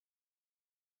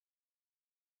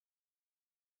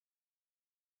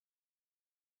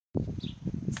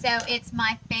So it's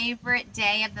my favorite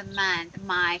day of the month.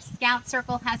 My Scout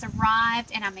Circle has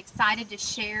arrived, and I'm excited to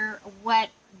share what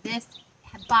this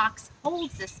box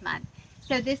holds this month.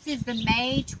 So this is the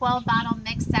May 12 bottle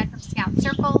mix set from Scout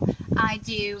Circle. I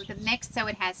do the mix so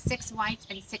it has 6 whites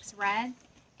and 6 reds.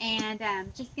 And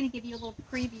I'm just going to give you a little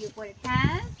preview of what it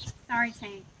has. Sorry,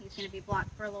 Tank, he's going to be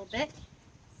blocked for a little bit.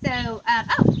 So,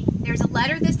 there's a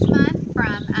letter this month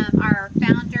from our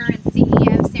founder and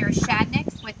CEO, Sarah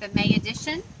Shadnick, with the May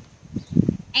edition.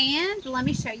 And let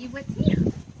me show you what's here.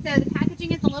 So the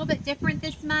packaging is a little bit different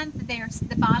this month.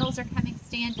 The bottles are coming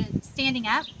standing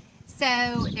up.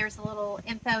 So there's a little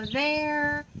info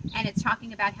there, and it's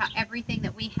talking about how everything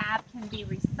that we have can be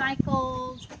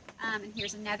recycled. And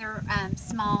here's another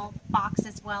small box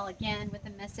as well, again, with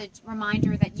a message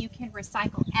reminder that you can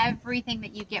recycle everything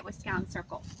that you get with Scout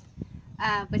Circle,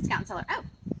 with Scout and Cellar. Oh,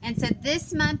 and so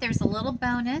this month there's a little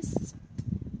bonus.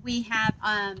 We have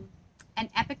an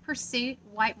Epic Pursuit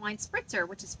white wine spritzer,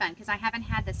 which is fun because I haven't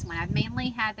had this one. I've mainly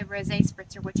had the rosé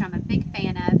spritzer, which I'm a big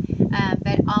fan of,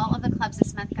 but all of the clubs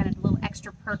this month got a little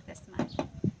extra perk this month.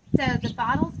 So the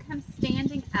bottles come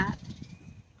standing up,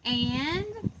 and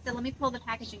so let me pull the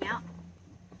packaging out.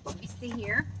 Let me see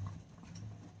here.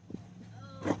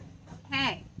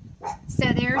 Okay,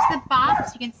 so there's the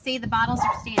box. You can see the bottles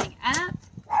are standing up.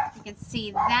 You can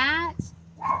see that,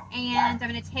 and I'm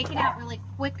going to take it out really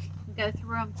quick, go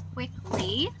through them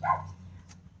quickly.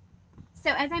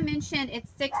 So as I mentioned,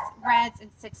 it's 6 reds and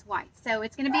 6 whites. So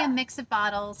it's going to be a mix of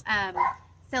bottles.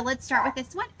 So let's start with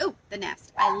this one. Oh, the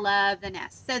Nest. I love the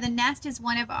Nest. So the Nest is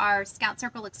one of our Scout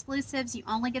Circle exclusives. You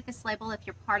only get this label if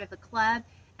you're part of the club.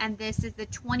 And this is the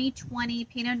 2020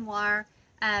 Pinot Noir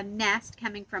Nest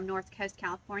coming from North Coast,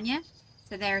 California.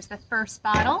 So there's the first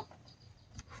bottle.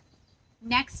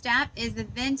 Next up is the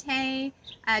Vente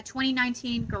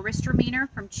 2019 Gewürztraminer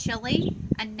from Chile,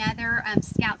 another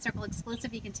Scout Circle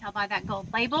exclusive. You can tell by that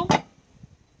gold label.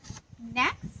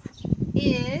 Next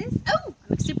is, oh,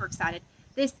 I'm super excited.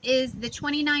 This is the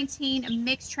 2019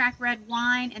 Mixed Track Red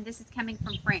Wine, and this is coming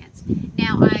from France.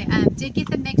 Now, I did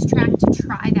get the Mixed Track to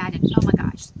try that, and oh my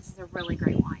gosh, this is a really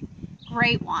great wine.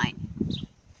 Great wine.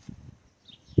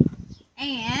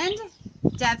 And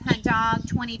Dove Hunt Dog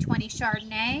 2020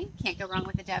 Chardonnay. Can't go wrong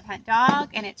with the Dove Hunt Dog,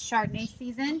 and it's Chardonnay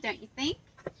season, don't you think?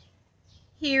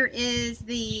 Here is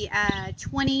the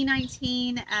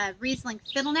 2019 Riesling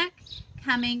Fiddleneck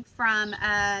coming from,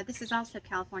 this is also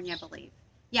California, I believe.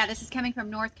 Yeah, this is coming from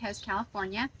North Coast,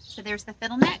 California. So there's the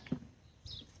Fiddleneck.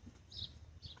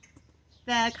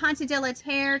 The Conte de la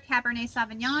Terre Cabernet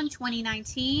Sauvignon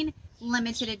 2019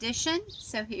 limited edition.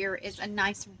 So here is a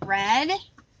nice red,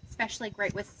 especially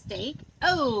great with steak.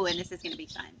 Oh, and this is going to be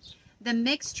fun. The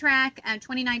Mixed Track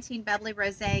 2019 Bubbly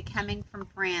Rosé coming from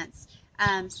France.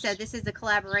 So this is a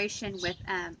collaboration with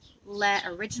Le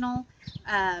Original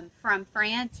from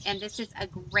France, and this is a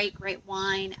great, great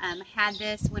wine. Had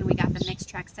this when we got the Mixed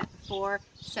Track set before.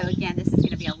 So again, this is going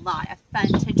to be a lot of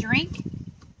fun to drink.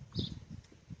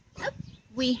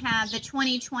 We have the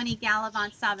 2020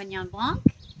 Gallivant Sauvignon Blanc.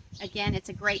 Again, it's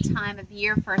a great time of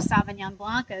year for a Sauvignon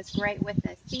Blanc. It's great with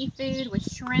the seafood, with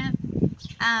shrimp.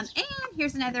 And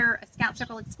here's another Scout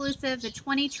Circle exclusive, the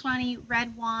 2020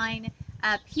 Red Wine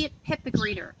Pip the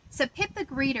Greeter. So Pip the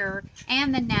Greeter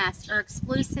and the Nest are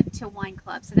exclusive to Wine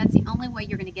Club. So that's the only way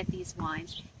you're going to get these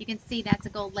wines. You can see that's a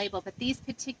gold label, but these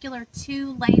particular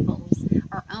 2 labels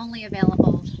are only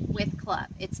available with Club.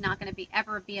 It's not going to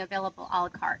ever be available a la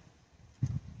carte.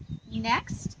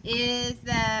 Next is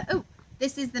the,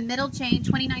 this is the Middle Jane,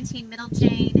 2019 Middle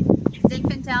Jane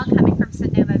Zinfandel coming from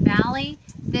Sonoma Valley.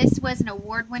 This was an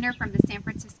award winner from the San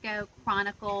Francisco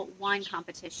Chronicle Wine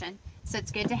Competition. So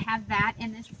it's good to have that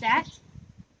in this set.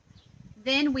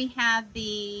 Then we have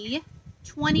the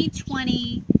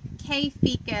 2020 K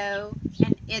Fico,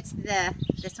 and it's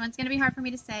this one's going to be hard for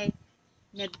me to say,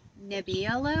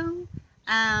 Nebbiolo.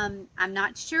 I'm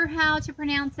not sure how to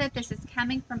pronounce it. This is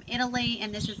coming from Italy,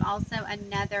 and this is also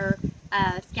another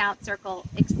Scout Circle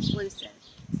exclusive.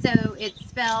 So it's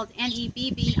spelled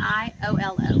Nebbiolo.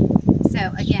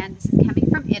 So again, this is coming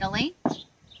from Italy.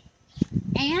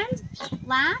 And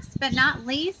last but not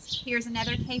least, here's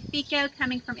another K Fico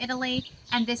coming from Italy,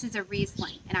 and this is a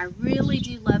Riesling. And I really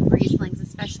do love Rieslings,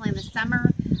 especially in the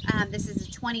summer. This is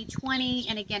a 2020,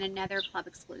 and again, another club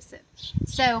exclusive.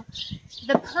 So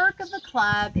the perk of the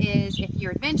club is if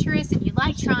you're adventurous and you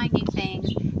like trying new things,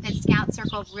 then Scout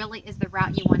Circle really is the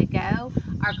route you want to go.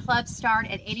 Our clubs start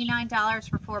at $89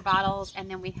 for 4 bottles, and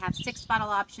then we have 6 bottle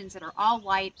options that are all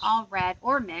white, all red,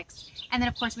 or mixed. And then,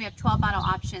 of course, we have 12 bottle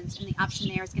options, and the option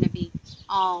there is going to be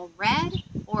all red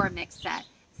or a mixed set.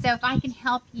 So if I can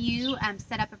help you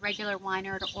set up a regular wine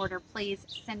order, please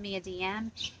send me a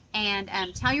DM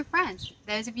and tell your friends.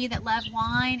 Those of you that love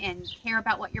wine and care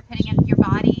about what you're putting into your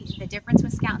body, the difference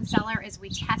with Scout and Cellar is we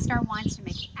test our wines to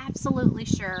make absolutely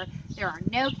sure there are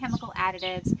no chemical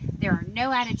additives, there are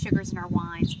no added sugars in our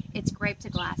wines. It's grape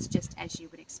to glass just as you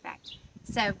would expect.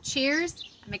 So cheers.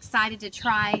 I'm excited to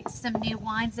try some new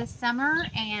wines this summer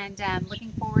and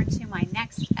looking forward to my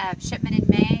next shipment in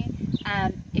May.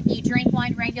 If you drink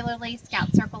wine regularly,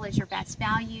 Scout Circle is your best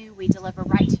value. We deliver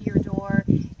right to your door,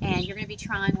 and you're going to be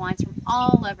trying wines from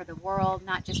all over the world,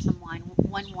 not just from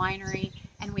one winery.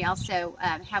 And we also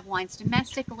have wines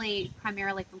domestically,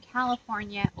 primarily from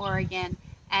California, Oregon,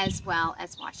 as well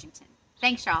as Washington.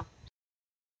 Thanks, y'all.